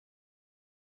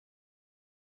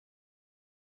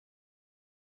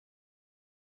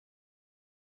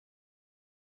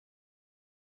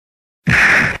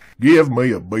Give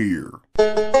me a beer.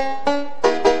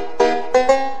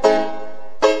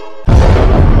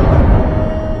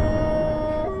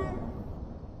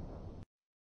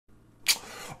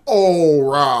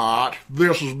 Alright,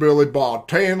 this is Billy Bob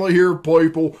Tanley here,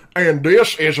 people, and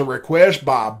this is a request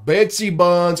by Betsy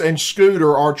Buns and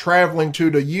Scooter are traveling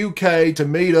to the UK to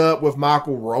meet up with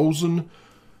Michael Rosen.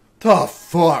 The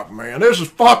fuck, man, this is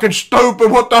fucking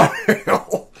stupid, what the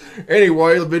hell?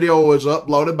 Anyway, the video was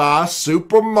uploaded by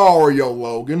Super Mario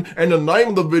Logan, and the name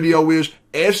of the video is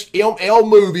SML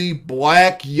Movie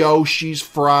Black Yoshi's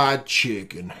Fried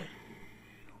Chicken.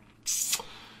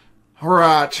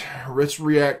 Alright, let's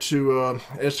react to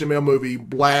SML movie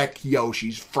Black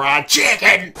Yoshi's Fried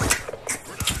Chicken!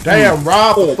 Damn,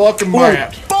 Rob the fucking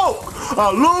mat. Folk!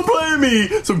 I love playing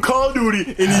me some Call of Duty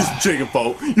and eating some chicken,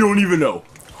 folk. You don't even know.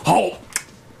 Oh!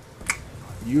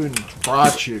 You and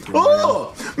fried chicken,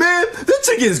 oh, man, that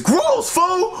chicken is gross,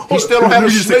 folk! He still don't have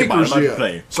his sneakers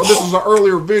yet. So this is an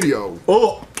earlier video.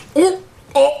 Oh! Oh!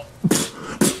 Oh!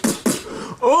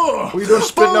 Oh, what are you doing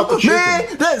spitting out the chicken?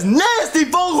 Man, that's nasty,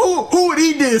 folks. Who would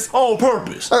eat this on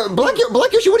purpose? Black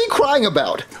Yoshi, what are you crying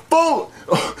about? Folks,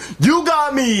 you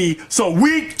got me some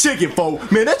weak chicken,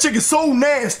 folks. Man, that chicken's so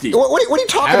nasty. What are you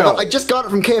talking about? I just got it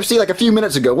from KFC like a few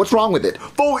minutes ago. What's wrong with it?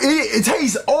 Folks, it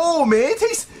tastes old, man. It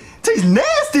tastes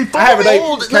nasty, folks. I haven't ate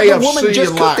KFC the woman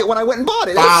just cooked it when I went and bought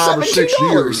it. 5 or 6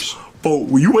 years. Oh,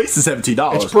 well, you wasted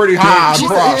 $17. It's pretty high. She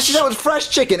said it was fresh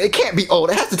chicken. It can't be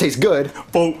old. It has to taste good.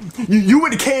 Folks, you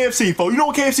went to KFC, folks. You know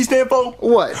what KFC stand for?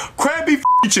 What? Crabby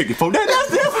chicken, folks.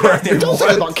 That's right there. Don't say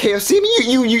that about KFC. I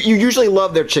mean, you usually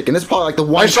love their chicken. This is probably like the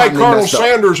one time they say Colonel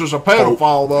Sanders is a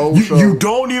pedophile, though. You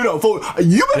don't even know, folks.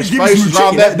 You better give me some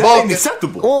chicken. That ain't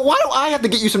acceptable. Well, why do I have to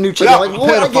get you some new chicken? Like, what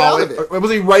did I get out of it? Was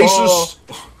he racist?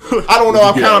 I don't know.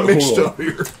 I'm kind of mixed up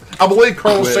here. I believe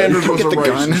Colonel Sanders was a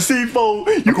racist. See,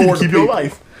 folks, you can keep your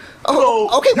life. Oh,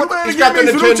 okay. He's got the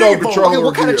Nintendo controller. Okay,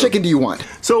 what kind of chicken do you want?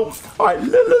 So, all right,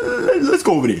 let's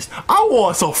go over this. I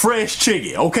want some fresh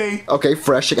chicken, okay? Okay,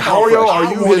 fresh chicken. Mario,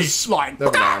 are you his... Like,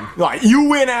 you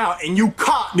went out and you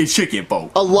caught the chicken,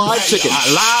 folks. A live chicken.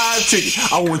 A live chicken.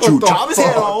 I want you to chop his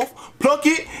head off, pluck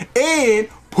it, and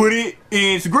put it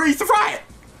in some grease to fry it.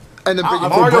 And then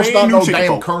Mario's not no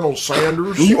damn Colonel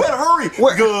Sanders. You better hurry,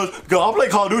 because I'm playing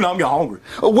Call of Duty now. I'm getting hungry.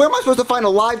 Where am I supposed to find a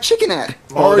live chicken at?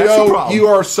 Mario, you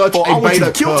are such a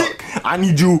beta cuck. I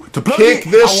need you to kick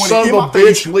this son of a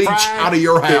bitch leech out of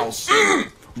your house.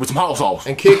 With some hot sauce.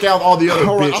 And kick out all the other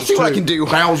bitches, I'll see what I can do.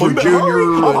 Bowser Jr.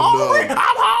 and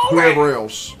whoever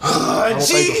else.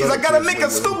 Jeez, I gotta make a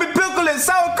stupid pickle and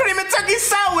sour cream and turkey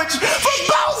sandwich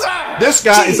for Bowser! This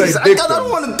guy is a victim. I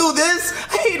don't want to do this.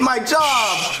 I hate my job.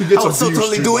 I would so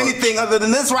totally do anything other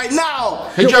than this right now.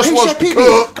 He just wants to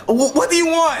cook. What do you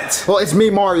want? Well, it's me,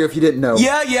 Mario, if you didn't know.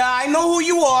 Yeah, I know who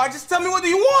you are. Just tell me what do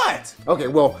you want. Okay,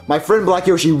 well, my friend Black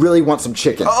Yoshi really wants some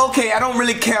chicken. Okay, I don't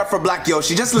really care for Black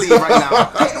Yoshi. Just leave right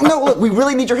now. Hey, no, look, we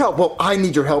really need your help. Well, I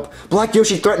need your help. Black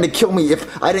Yoshi threatened to kill me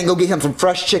if I didn't go get him some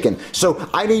fresh chicken. So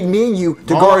I need me and you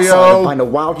to go outside and find a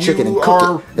wild chicken and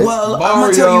cook it. Well, I'm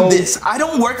gonna tell you this. I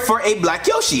don't work for a Black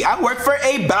Yoshi. I work for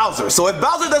a Bowser. So if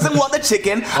Bowser doesn't want the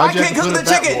chicken, I can't cook the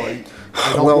chicken.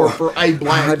 I don't work for a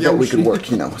Black Yoshi. I bet we could work,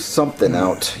 something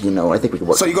out. I think we could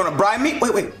work. So you're gonna bribe me?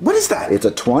 Wait, what is that? It's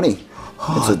a 20.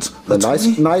 It's a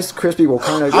nice, crispy, well,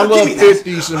 kind of. I love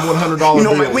 50s and $100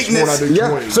 bills. My weakness.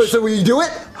 Yeah. So will you do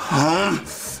it?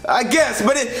 I guess,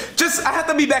 but I have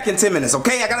to be back in 10 minutes,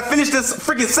 okay? I gotta finish this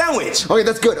freaking sandwich. Okay,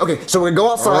 that's good. Okay, so we're gonna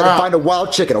go outside and find a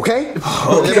wild chicken, okay?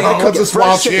 Okay, because this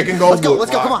wild chicken goes.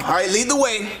 Let's go, come on. All right, lead the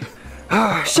way.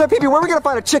 Chef Pee-Pee, where are we gonna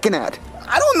find a chicken at?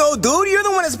 I don't know, dude. You're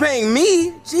the one that's paying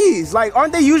me. Jeez,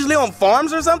 aren't they usually on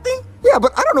farms or something? Yeah,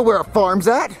 but I don't know where a farm's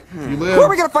at. Where are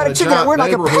we gonna find a chicken at? We're in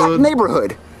like a packed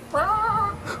neighborhood.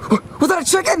 Was that a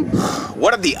chicken?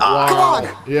 What are the odds? Come on!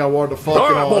 Yeah, what the fuck?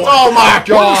 Oh my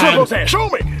god! Show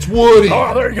me! It's Woody!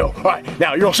 Oh, there you go. Alright,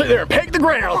 now you're gonna sit there and peg the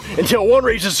ground until one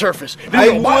reaches the surface.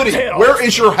 Hey, Woody, where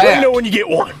is your hat? Let me know when you get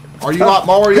one. Are you like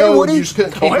Mario? Hey, Woody. You just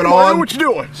couldn't keep it Mario, on? what you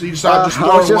doing? So you decided to I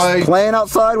throw was it away? just playing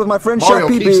outside with my friend Mario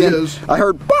Chef keeps Pee-Pee, his. and I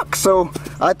heard buck, so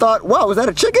I thought, wow, was that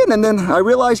a chicken? And then I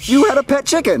realized you had a pet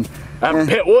chicken. A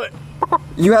pet what?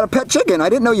 You had a pet chicken. I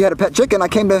didn't know you had a pet chicken. I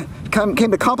came to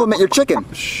compliment your chicken.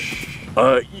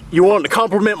 You wanted to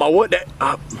compliment my what?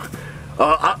 I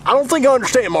don't think I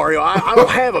understand, Mario. I don't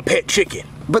have a pet chicken.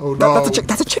 But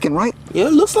that's a chicken, right? Yeah,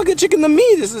 it looks like a chicken to me.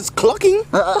 This is clucking.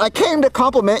 I came to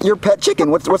compliment your pet chicken.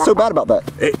 What's so bad about that?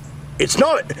 It's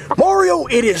not, Mario,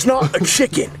 it is not a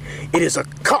chicken. It is a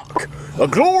cock. A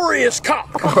glorious cock.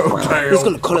 Oh, He's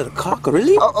gonna call it a cock,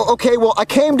 really? Okay, well, I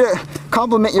came to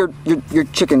compliment your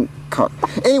chicken cock.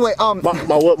 Anyway, My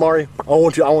what, Mario? I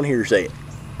want to hear you say it.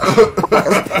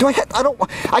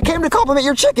 I came to compliment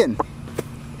your chicken.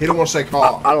 He don't want to say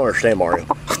cock. I don't understand, Mario.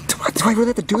 Do I really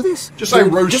have to do this? Just say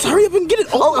roast. Just hurry up and get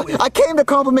it over with. I came to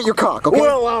compliment your cock, okay?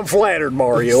 Well, I'm flattered,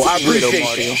 Mario. I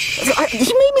appreciate you.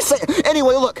 You made me say.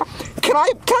 Anyway, look. Can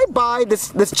I buy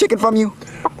this chicken from you?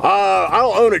 I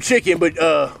don't own a chicken, but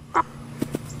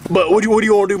what do you want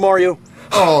to do, Mario?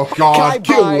 Oh Can I God,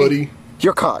 kill buy Woody.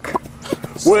 your cock?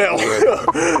 Well,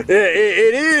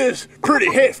 it is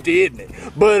pretty hefty, isn't it?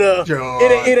 But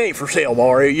it ain't for sale,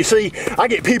 Mario. You see, I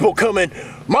get people coming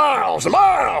miles and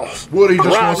miles. Woody just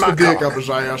riding wants my the dick car up his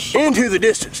ass. into the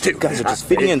distance too. You guys are just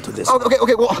fitting into this. Oh,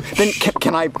 okay. Well, then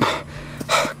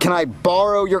can I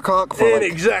borrow your cock for And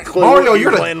like? exactly Mario, what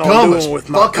you're the planning on dumbest doing with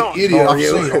my fucking cock, idiot I've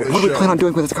Mario. seen on this What do we show. plan on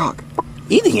doing with this cock?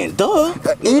 Eating it, duh.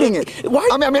 Eating it. Why?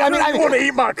 I mean, You want to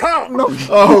eat my cock? no.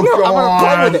 Oh no, I'm gonna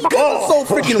play God. with it. That's so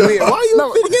freaking weird. Why are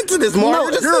you fitting into this, Mario?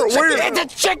 No, Just you're say weird. chicken.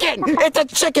 It's a chicken. It's a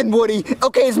chicken, Woody.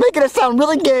 Okay, it's making it sound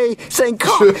really gay saying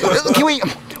cock. Can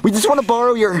we just want to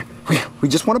borrow we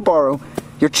just want to borrow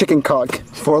your chicken cock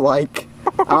for like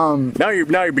Now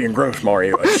you're being gross,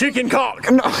 Mario. A chicken cock?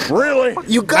 Really?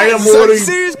 You guys Damn, are so Woody.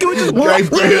 serious? Can we just Gay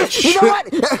bitch. You know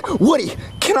what? Woody,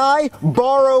 can I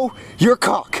borrow your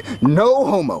cock? No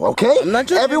homo, okay? I'm not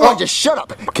just- Everyone just shut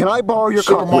up. Can I borrow your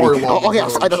Super cock, Mario Woody? loves Okay,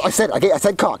 birds. I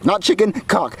said cock, not chicken,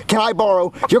 cock. Can I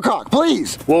borrow your cock,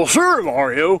 please? Well, sure,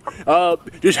 Mario.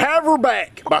 Just have her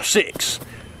back by 6.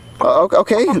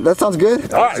 Okay, that sounds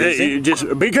good. All right,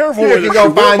 just be careful You with can it. go She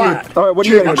will find bite. All right, what are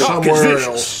you chicken gonna do? Cock is somewhere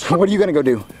vicious. else. What are you gonna go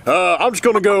do? I'm just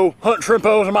gonna go hunt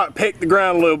shrimpos. I might peck the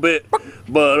ground a little bit,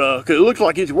 but 'cause it looks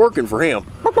like it's working for him.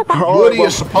 Woody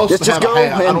is supposed to have go, a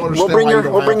hat. I and don't understand we'll bring why your you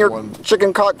don't have one.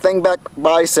 chicken cock thing back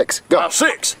by 6. Go. By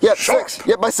 6. Yep, Sharp. 6.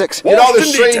 Yep, by 6. You know, this Lost in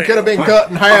scene detail. could have been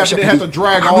cut in half. You didn't have to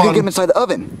drag How are we gonna get him on. inside the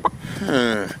oven?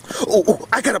 Oh,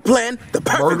 I got a plan. The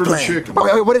perfect Murder the plan. chicken.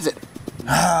 Okay, what is it?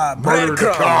 Murder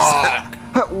the cock.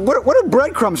 What are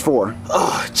breadcrumbs for?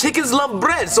 Chickens love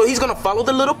bread, so he's gonna follow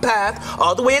the little path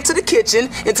all the way into the kitchen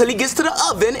until he gets to the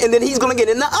oven, and then he's gonna get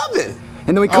in the oven.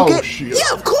 And then we cook Oh it? shit.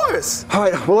 Yeah, of course. All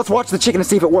right, well, let's watch the chicken and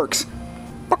see if it works.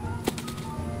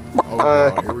 Oh,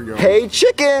 God, here we go. Hey,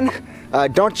 chicken,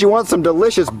 don't you want some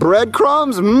delicious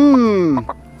breadcrumbs?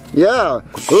 Mmm. Yeah.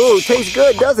 Ooh, tastes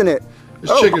good, doesn't it?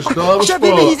 This chicken's dumb as Chef fuck.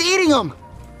 Bibi, he's eating them.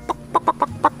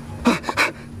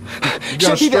 You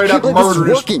gotta Chef Bibi, straight I up can't believe this murder is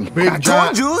this working. big I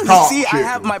giant told you. cock See, I chicken.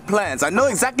 have my plans. I know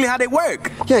exactly how they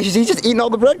work. Yeah, he's just eating all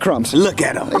the breadcrumbs. Look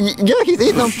at him. Yeah, he's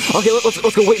eating them. Okay,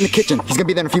 let's go wait in the kitchen. He's gonna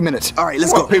be there in a few minutes. All right,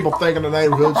 let's What go. people think in the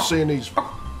neighborhood seeing these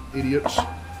idiots?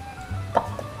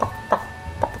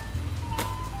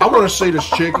 I want to see this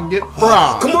chicken get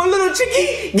fried. Come on, little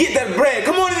chickie. Get that bread.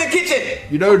 Come on in the kitchen.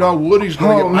 You know, Woody's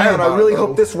gonna Oh get mad man, about I really it, though.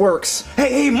 hope this works.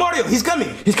 Hey, Mario, he's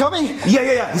coming. He's coming?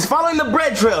 Yeah. He's following the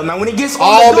bread trail. Now, when he gets on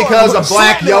All the door, because we're of gonna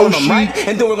Black slam it on him, Yoshi? right?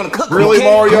 And then we're gonna cook him, Really,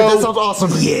 okay? Mario? Oh, that sounds awesome.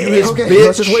 Yeah. You Okay, bitch.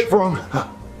 let's just wait for him.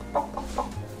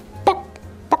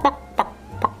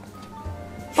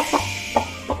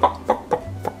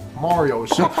 Mario is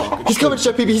so fucking He's coming,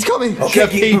 Chef Bibi. He's coming. Chef get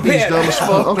Pee-Pee's prepared. dumb as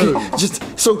fuck, Okay, too.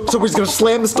 just so we're just gonna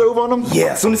slam the stove on him.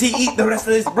 Yeah, as soon as he eat the rest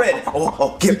of this bread.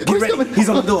 Get He's ready. coming. He's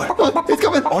on the door. He's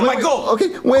coming. On my go. Okay,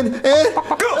 when and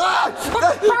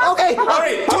Go. Okay. All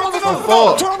right, Turn on the stove.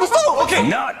 fuck? Turn on the stove. Okay.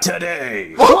 Not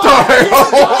today. What the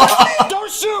hell?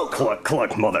 Don't shoot. Cluck,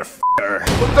 cluck, motherfucker.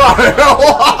 What the hell?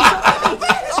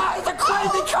 Ah, it's a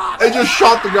crazy cock. They just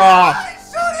shot the guy.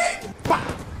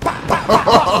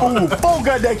 Ooh, Bo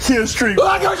got that kill streak.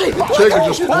 Look, Yoshi. Chicken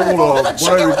just pulled a There's a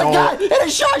chicken with a blade gun on and a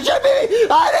shot, Chef Bibi.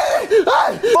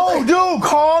 Oh, dude,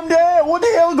 calm down. What the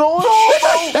hell going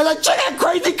on? There's a chicken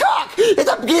crazy cock. It's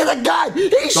a gun.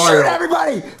 He's Sorry. shooting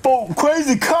everybody. Oh,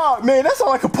 crazy cock, man. That sounds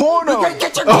like a porno.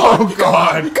 Get your Oh,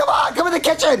 God. Come on, come in the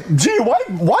kitchen. Gee,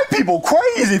 white people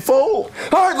crazy, fool.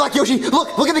 All right, Black Yoshi.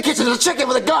 Look in the kitchen. There's a chicken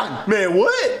with a gun. Man,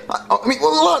 what? I mean,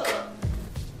 look.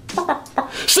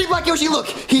 See, Black Yoshi, look.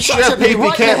 He shot Chef Chef Bibi Pee-Pee right in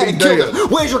the can't head be and killed dead. him.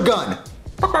 Where's your gun?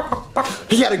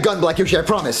 He had a gun, Black Yoshi, I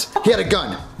promise. He had a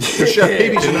gun. The Chef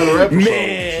Pee-Pee's another episode.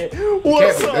 Man,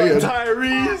 what's Can't up, be dead.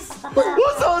 Tyrese?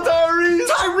 What's up, Tyrese?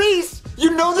 Tyrese,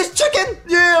 you know this chicken?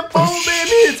 Yeah, phone man,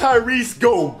 me and Tyrese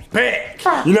go back.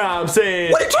 You know what I'm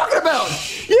saying? What are you talking about?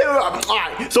 Yeah,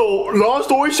 alright. So, long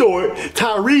story short,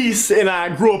 Tyrese and I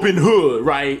grew up in the hood,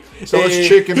 right? So this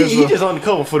chicken is he a- just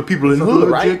undercover for the people in the hood,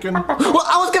 right? Chicken. Well,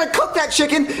 I was gonna cook that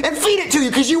chicken and feed it to you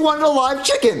because you wanted a live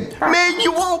chicken. Man,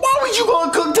 why would you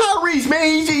gonna cook Tyrese,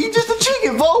 man? He's just a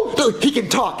chicken, folks. Dude, he can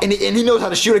talk and he knows how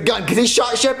to shoot a gun because he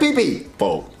shot Chef Pee-Pee.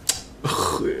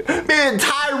 Man,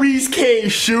 Tyrese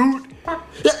can't shoot.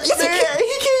 Yes, he Man, can.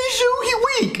 he can't shoot. He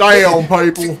weak. Damn,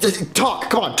 people. Talk,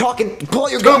 come on, talk and pull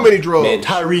out your Too gun. many drugs. Man,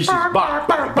 Tyrese is bop, bop,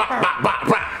 bop, bop, bop,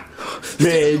 bop.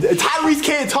 Man, Tyrese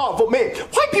can't talk, but man,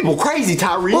 white people crazy,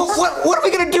 Tyrese. Well, what are we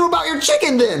gonna do about your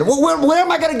chicken then? Well, where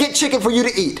am I gonna get chicken for you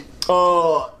to eat?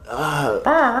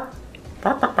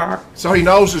 So he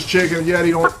knows his chicken, yet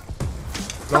he don't.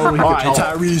 Alright,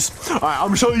 Tyrese. Alright, I'm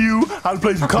gonna show you how to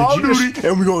play some Call of Duty,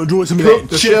 and we're gonna enjoy some of Cook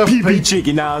that Chef Pee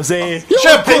chicken, know what I'm saying?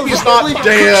 Chef Pee-Pee's not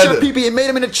dead. Chef Pee-Pee and made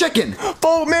him into chicken.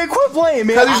 Oh man, quit playing,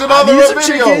 man. Cause he's another I need some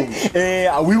video. chicken,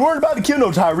 and we weren't about to kill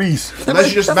no Tyrese. Unless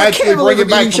you just magically bring it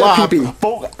back to life.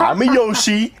 Folk, I'm a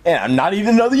Yoshi, and I'm not eating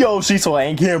another Yoshi, so I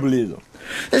ain't cannibalism.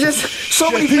 There's just so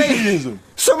many fans.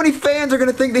 So many fans are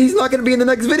gonna think that he's not gonna be in the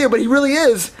next video, but he really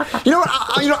is. You know what?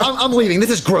 I'm leaving. This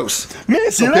is gross.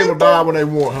 Man, So people die when they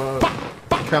want, huh?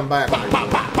 Come back.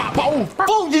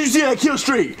 Oh, did you see that kill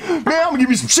streak? Man, I'm gonna give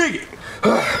you some chicken.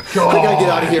 I gotta get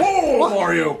out of here. Whoa,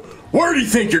 Mario, where do you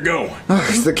think you're going?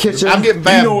 It's the kitchen. I'm getting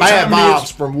bad time it vibes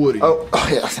is? from Woody. Oh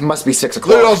yeah, it must be 6 Look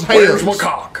at o'clock. those Where's hands. my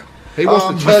cock? He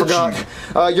wants to I touch you.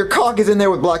 forgot. Your cock is in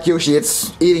there with Black Yoshi.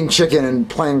 It's eating chicken and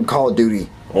playing Call of Duty.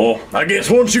 Well, I guess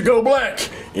once you go black,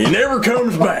 he never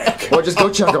comes back. Well, just go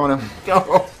check on him.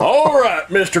 All right,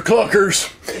 Mr.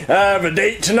 Cluckers. I have a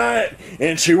date tonight,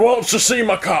 and she wants to see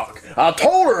my cock. I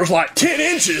told her it was like 10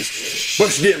 inches, but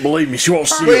she didn't believe me. She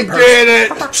wants to see We it in person.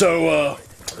 did it. So,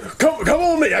 come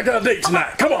on with me. I got a date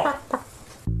tonight. Come on.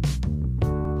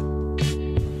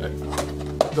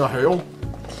 The hell?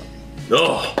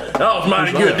 Oh, that was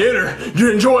mighty Who's good that? dinner. Did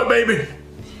you enjoy it, baby?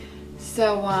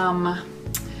 So,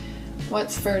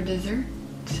 what's for dessert?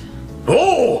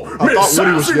 Oh, I Miss thought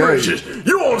Woody was Sassy gay. Riches,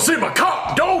 you want to see my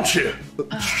cock, don't you?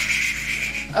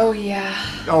 Oh, yeah.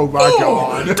 Oh my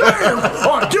God. Damn!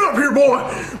 All right, get up here, boy.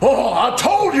 Oh, I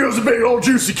told you it was a big old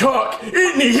juicy cock.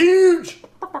 Isn't he huge?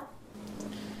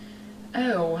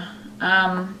 Oh,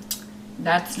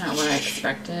 that's not what I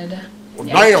expected.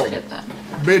 Yeah, Damn. forget that.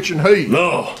 Bitch and he.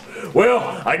 No.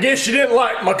 Well, I guess you didn't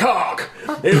like my cock.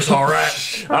 It's all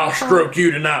right. I'll stroke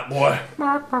you tonight, boy.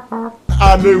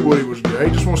 I knew Woody was gay.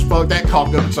 He just wants to fuck that cock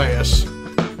up its ass.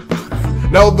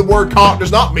 No, the word cock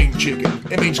does not mean chicken.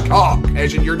 It means cock,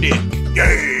 as in your dick.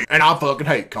 Yeah. And I fucking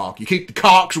hate cock. You keep the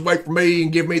cocks away from me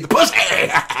and give me the pussy.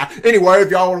 Anyway,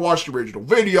 if y'all want to watch the original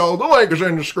video, the link is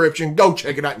in the description. Go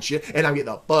check it out and shit. And I'm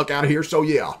getting the fuck out of here. So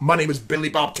yeah, my name is Billy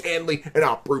Bob Tanley, and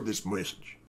I'll approve this message.